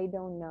 because I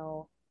don't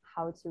know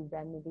how to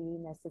remedy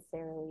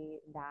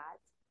necessarily that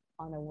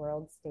on a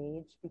world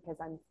stage, because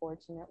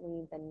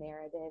unfortunately the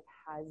narrative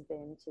has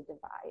been to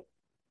divide.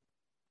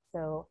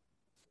 So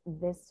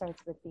this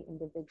starts with the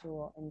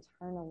individual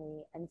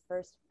internally, and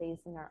first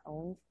facing our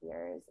own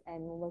fears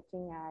and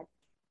looking at,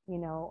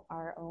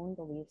 our own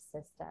belief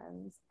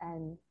systems,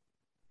 and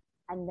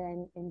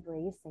then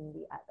embracing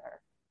the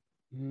other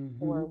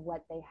for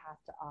what they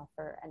have to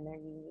offer and their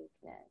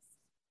uniqueness,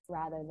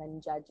 rather than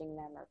judging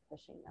them or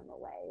pushing them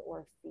away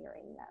or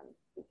fearing them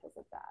because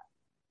of that.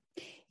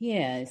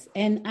 Yes.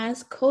 And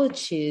as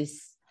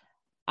coaches,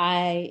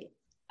 I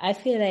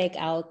feel like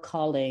our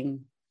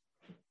calling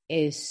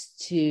is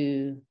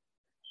to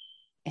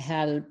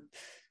help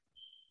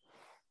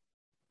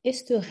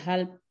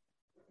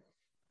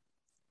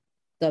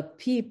the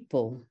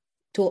people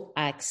to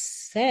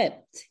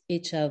accept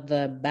each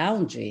other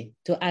boundary,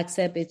 to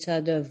accept each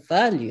other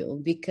value,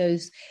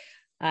 because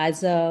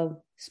as a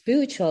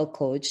spiritual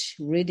coach,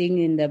 reading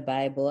in the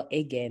Bible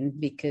again,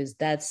 because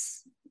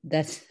that's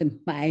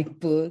my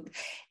book.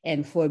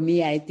 And for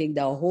me, I think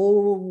the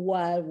whole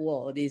wide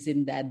world is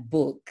in that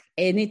book.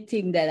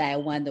 Anything that I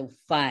want to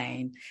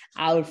find,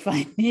 I'll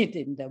find it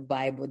in the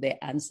Bible.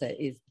 The answer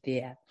is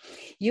there.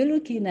 You're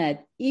looking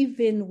at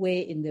even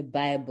way in the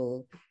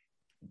Bible,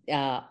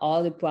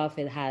 all the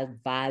prophets have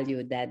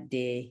value that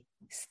they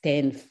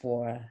stand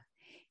for.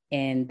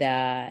 And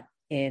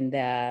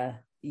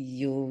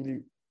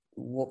you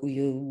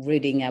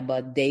reading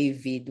about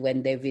David,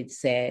 when David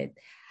said,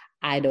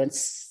 I don't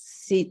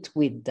sit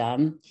with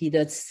them. He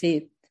does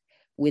sit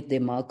with the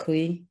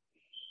mockery,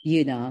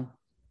 the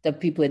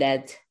people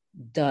that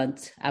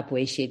don't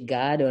appreciate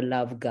God or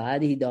love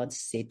God. He don't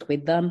sit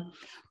with them.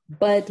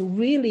 But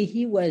really,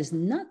 he was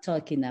not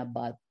talking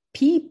about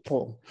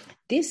people.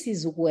 This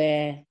is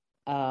where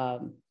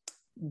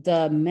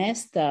the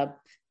messed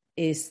up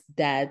is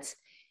that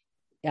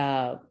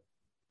the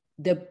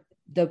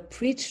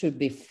preacher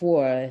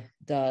before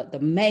the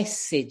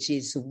message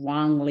is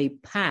wrongly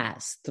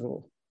passed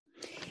through.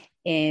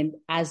 And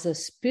as a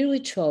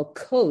spiritual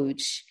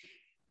coach,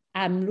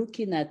 I'm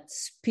looking at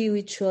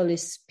spiritually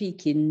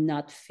speaking,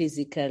 not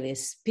physically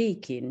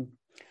speaking.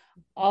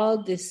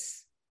 All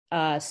this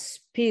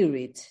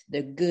spirit,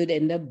 the good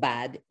and the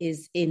bad,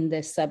 is in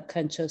the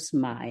subconscious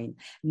mind,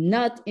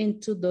 not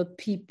into the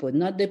people.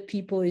 Not the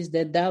people is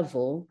the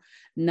devil,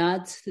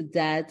 not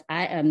that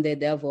I am the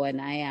devil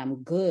and I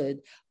am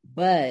good,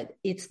 but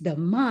it's the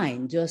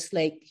mind, just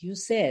like you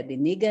said, the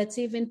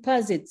negative and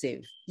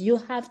positive. You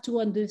have to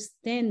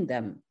understand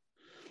them.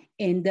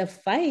 And the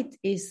fight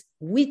is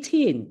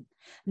within,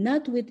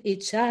 not with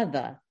each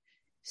other.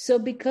 So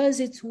because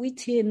it's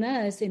within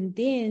us, and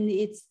then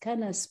it's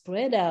kind of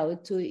spread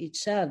out to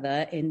each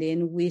other, and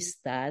then we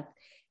start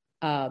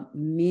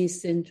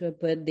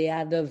misinterpret the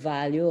other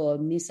value or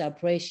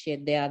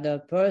misappreciate the other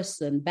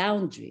person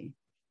boundary.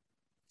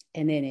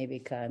 And then it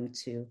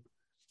becomes to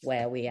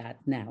where we are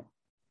now.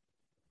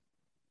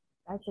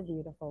 That's a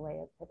beautiful way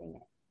of putting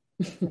it.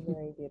 It's a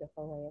very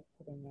beautiful way of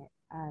putting it.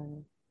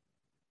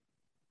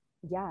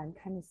 Yeah, I'm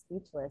kind of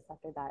speechless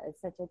after that.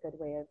 It's such a good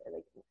way of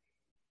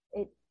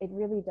it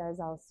really does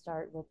all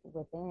start from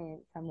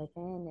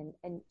within,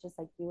 and just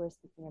like you were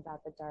speaking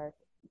about the dark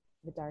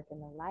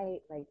and the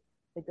light, like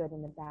the good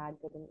and the bad,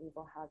 good and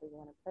evil, however you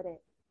want to put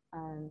it.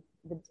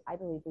 I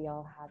believe we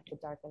all have the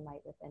dark and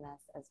light within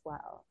us as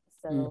well.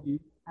 So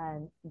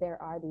Mm-hmm.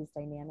 there are these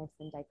dynamics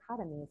and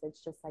dichotomies.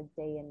 It's just like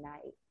day and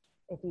night.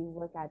 If you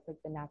look at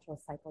like the natural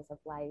cycles of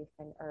life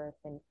and earth,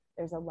 and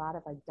there's a lot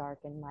of like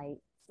dark and light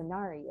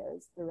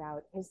scenarios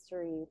throughout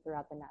history,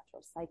 throughout the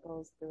natural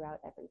cycles, throughout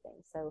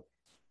everything. So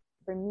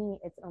for me,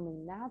 it's only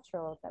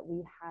natural that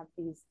we have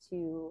these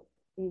two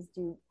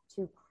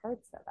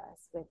parts of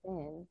us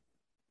within.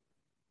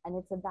 And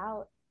it's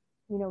about,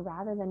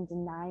 rather than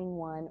denying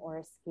one or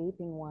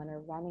escaping one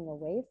or running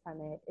away from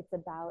it, it's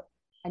about,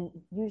 and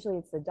usually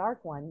it's the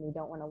dark one we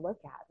don't want to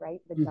look at,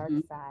 right? The dark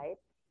Mm-hmm. side.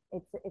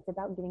 It's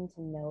about getting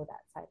to know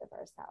that side of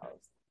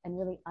ourselves and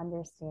really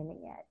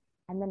understanding it.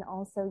 And then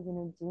also,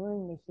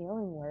 doing the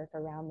healing work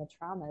around the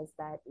traumas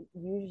that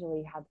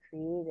usually have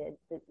created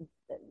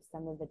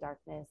some of the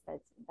darkness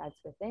that's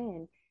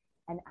within.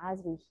 And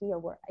as we heal,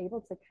 we're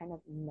able to kind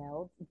of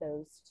meld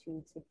those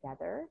two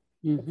together.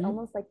 It's Mm-hmm.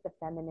 almost like the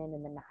feminine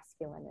and the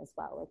masculine as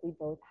well. Like we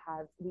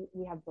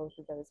have both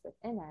of those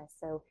within us.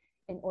 So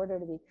in order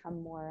to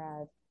become more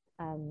of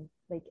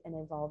like an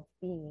evolved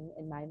being,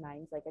 in my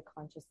mind, like a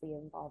consciously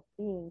involved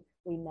being,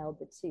 we meld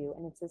the two.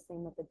 And it's the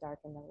same with the dark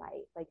and the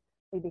light. Like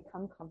we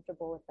become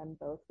comfortable with them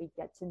both. We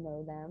get to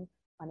know them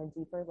on a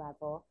deeper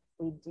level.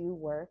 We do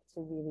work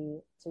to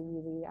really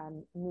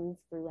move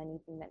through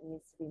anything that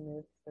needs to be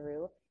moved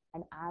through.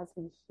 And as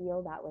we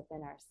heal that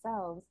within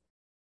ourselves,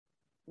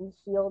 we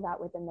heal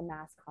that within the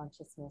mass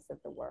consciousness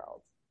of the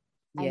world.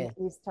 And Yes.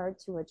 we start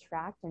to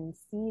attract and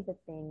see the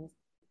things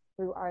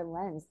through our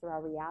lens, through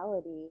our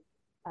reality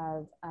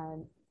of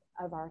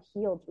our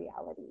healed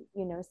reality.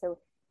 So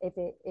if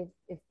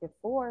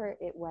before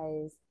it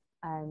was,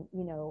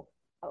 oh,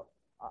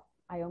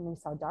 I only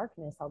saw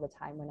darkness all the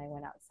time when I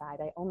went outside.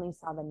 I only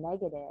saw the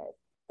negative,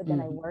 but then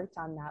I Mm-hmm. worked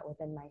on that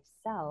within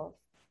myself.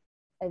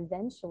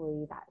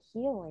 Eventually, that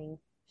healing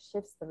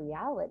shifts the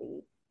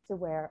reality to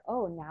where,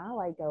 oh, now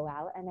I go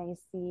out and I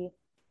see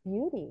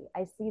beauty.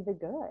 I see the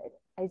good.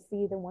 I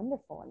see the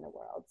wonderful in the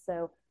world.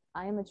 So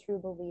I am a true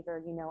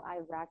believer.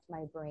 I racked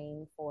my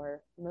brain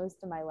for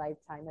most of my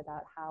lifetime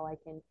about how I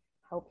can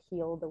help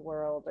heal the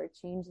world or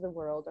change the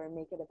world or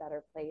make it a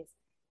better place.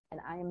 And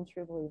I am a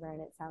true believer,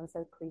 and it sounds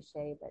so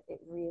cliche, but it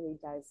really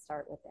does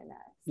start within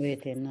us.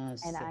 Within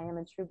us. And I am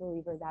a true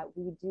believer that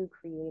we do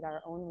create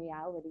our own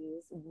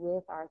realities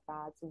with our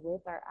thoughts,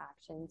 with our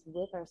actions,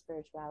 with our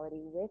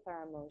spirituality, with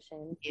our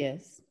emotions.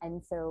 Yes.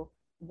 And so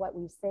what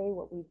we say,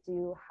 what we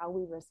do, how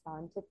we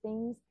respond to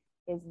things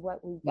is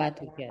what we get What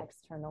in we our get.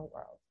 external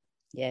world.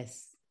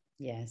 Yes.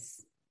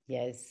 Yes.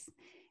 Yes.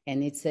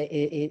 And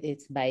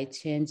it's by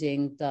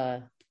changing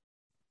the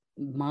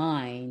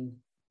mind,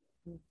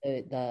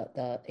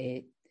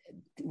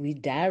 we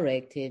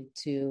direct it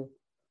to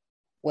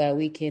where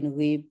we can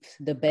reap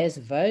the best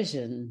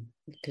version,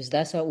 because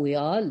that's what we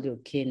are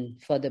looking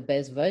for, the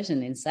best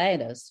version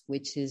inside us,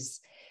 which is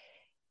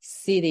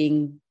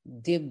sitting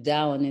deep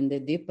down in the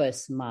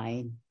deepest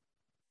mind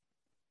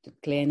to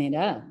clean it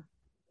up.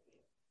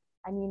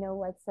 And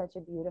what's such a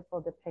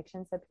beautiful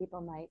depiction? So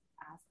people might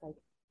ask, like,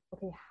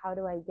 okay, how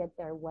do I get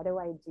there? What do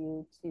I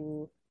do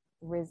to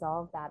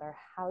resolve that? Or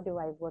how do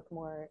I look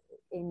more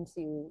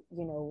into,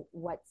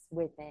 what's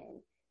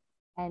within?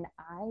 And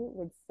I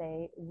would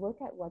say, look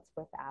at what's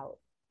without.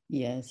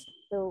 Yes.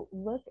 So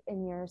look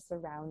in your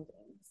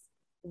surroundings.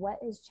 What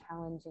is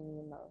challenging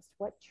you most?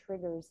 What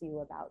triggers you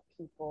about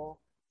people?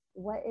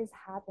 What is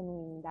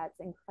happening that's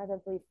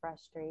incredibly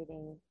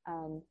frustrating?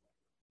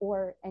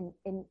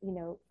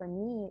 For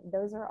me,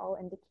 those are all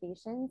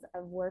indications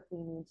of work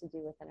we need to do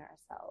within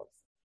ourselves.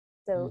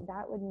 So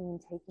that would mean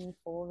taking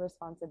full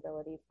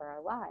responsibility for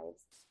our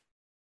lives.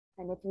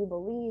 And if you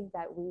believe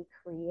that we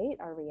create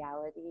our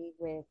reality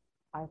with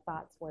our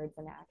thoughts, words,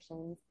 and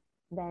actions,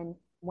 then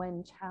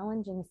when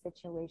challenging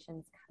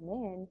situations come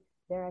in,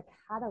 they're a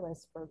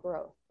catalyst for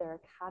growth. They're a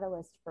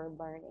catalyst for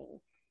learning.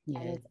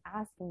 Yes. And it's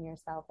asking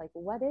yourself, like,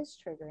 what is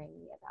triggering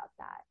me about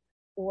that?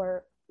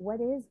 Or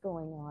what is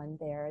going on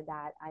there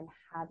that I'm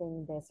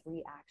having this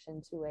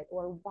reaction to it?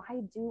 Or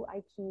why do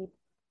I keep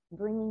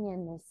bringing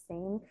in the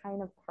same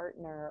kind of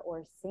partner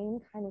or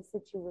same kind of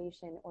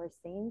situation or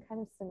same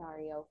kind of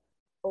scenario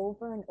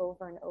over and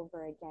over and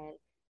over again?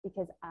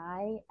 Because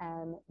I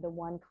am the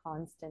one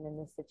constant in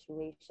this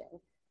situation.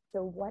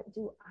 So what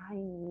do I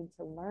need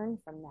to learn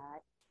from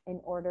that in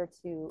order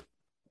to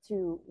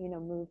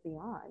move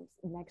beyond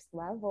next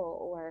level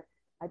or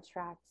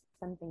attract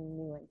something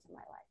new into my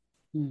life?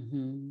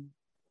 Mm-hmm.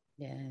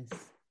 Yes.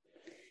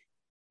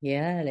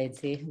 Yeah, let's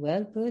see.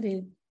 Well put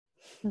it.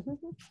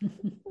 Ooh,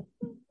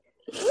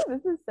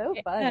 this is so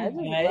fun. I just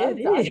love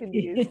talking to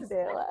you,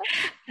 Stella.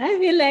 I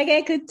feel like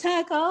I could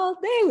talk all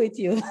day with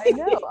you. I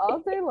know, all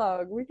day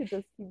long. We could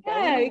just keep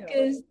going.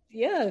 Because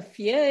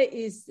fear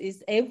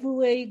is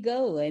everywhere you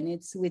go, and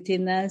it's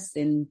within us,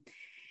 and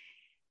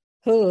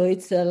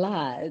it's a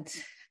lot.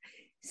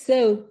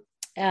 So,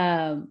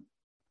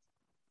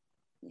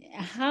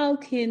 how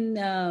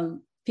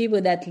can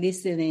people that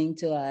listening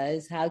to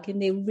us, how can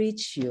they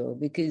reach you?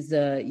 Because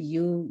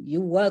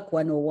you work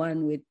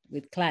one-on-one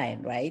with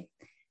client, right?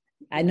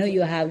 I know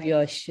you have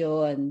your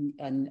show on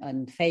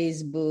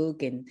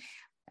Facebook, and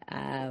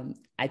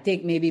I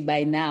think maybe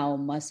by now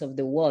most of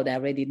the world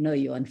already know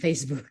you on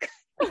Facebook.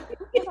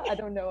 I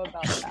don't know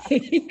about that.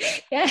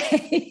 Yeah.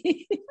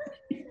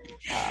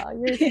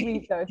 You're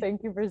sweet though.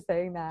 Thank you for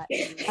saying that.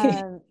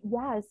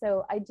 Yeah,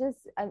 so I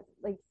just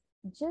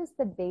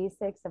the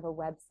basics of a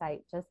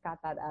website, just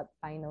got that up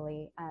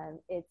finally.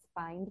 It's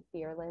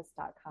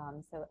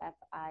findfearless.com. So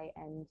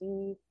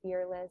FIND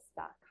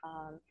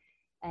fearless.com.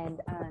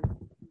 And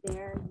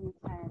there you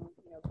can,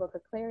 book a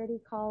clarity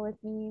call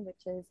with me,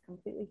 which is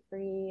completely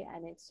free.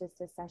 And it's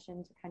just a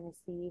session to kind of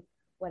see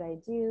what I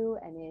do.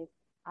 And if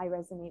I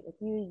resonate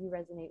with you, you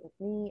resonate with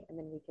me, and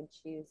then we can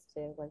choose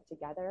to work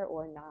together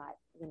or not,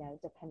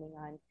 depending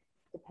on,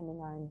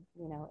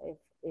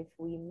 if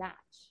we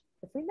match.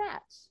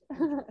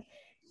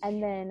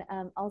 And then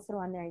also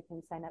on there, you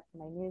can sign up for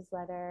my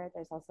newsletter.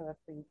 There's also a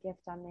free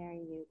gift on there.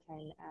 You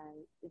can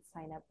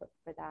sign up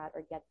for that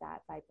or get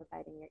that by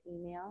providing your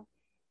email.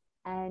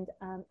 And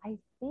I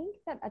think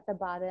that at the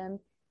bottom,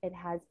 it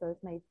has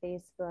both my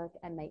Facebook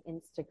and my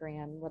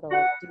Instagram little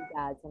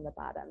doodads on the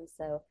bottom.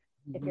 So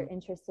if you're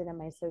interested in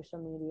my social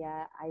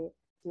media, I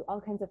do all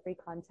kinds of free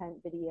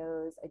content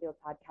videos. I do a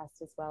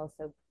podcast as well.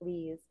 So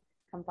please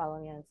come follow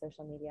me on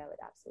social media. I would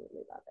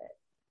absolutely love it.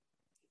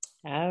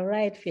 All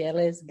right,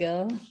 fearless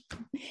girl.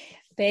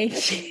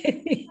 Thank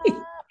you.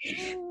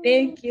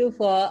 Thank you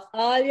for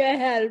all your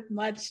help.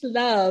 Much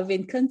love,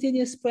 and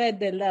continue to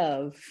spread the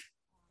love.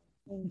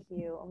 Thank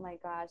you. Oh my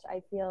gosh.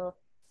 I feel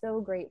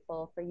so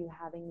grateful for you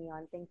having me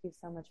on. Thank you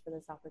so much for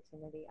this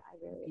opportunity. I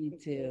really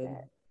appreciate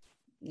it.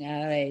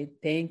 All right.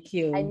 Thank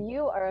you. And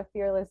you are a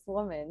fearless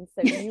woman,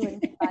 so you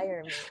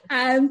inspire me.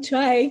 I'm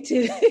trying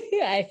to.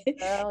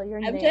 Girl,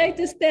 I'm trying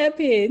to step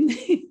in.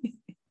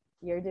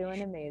 You're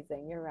doing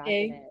amazing. You're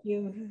rocking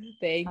it.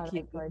 Thank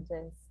you.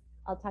 Gorgeous.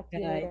 I'll talk to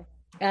you later.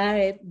 All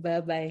right.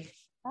 Bye-bye.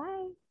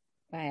 Bye.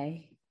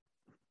 Bye.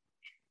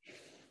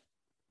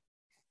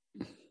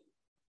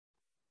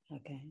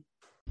 Okay.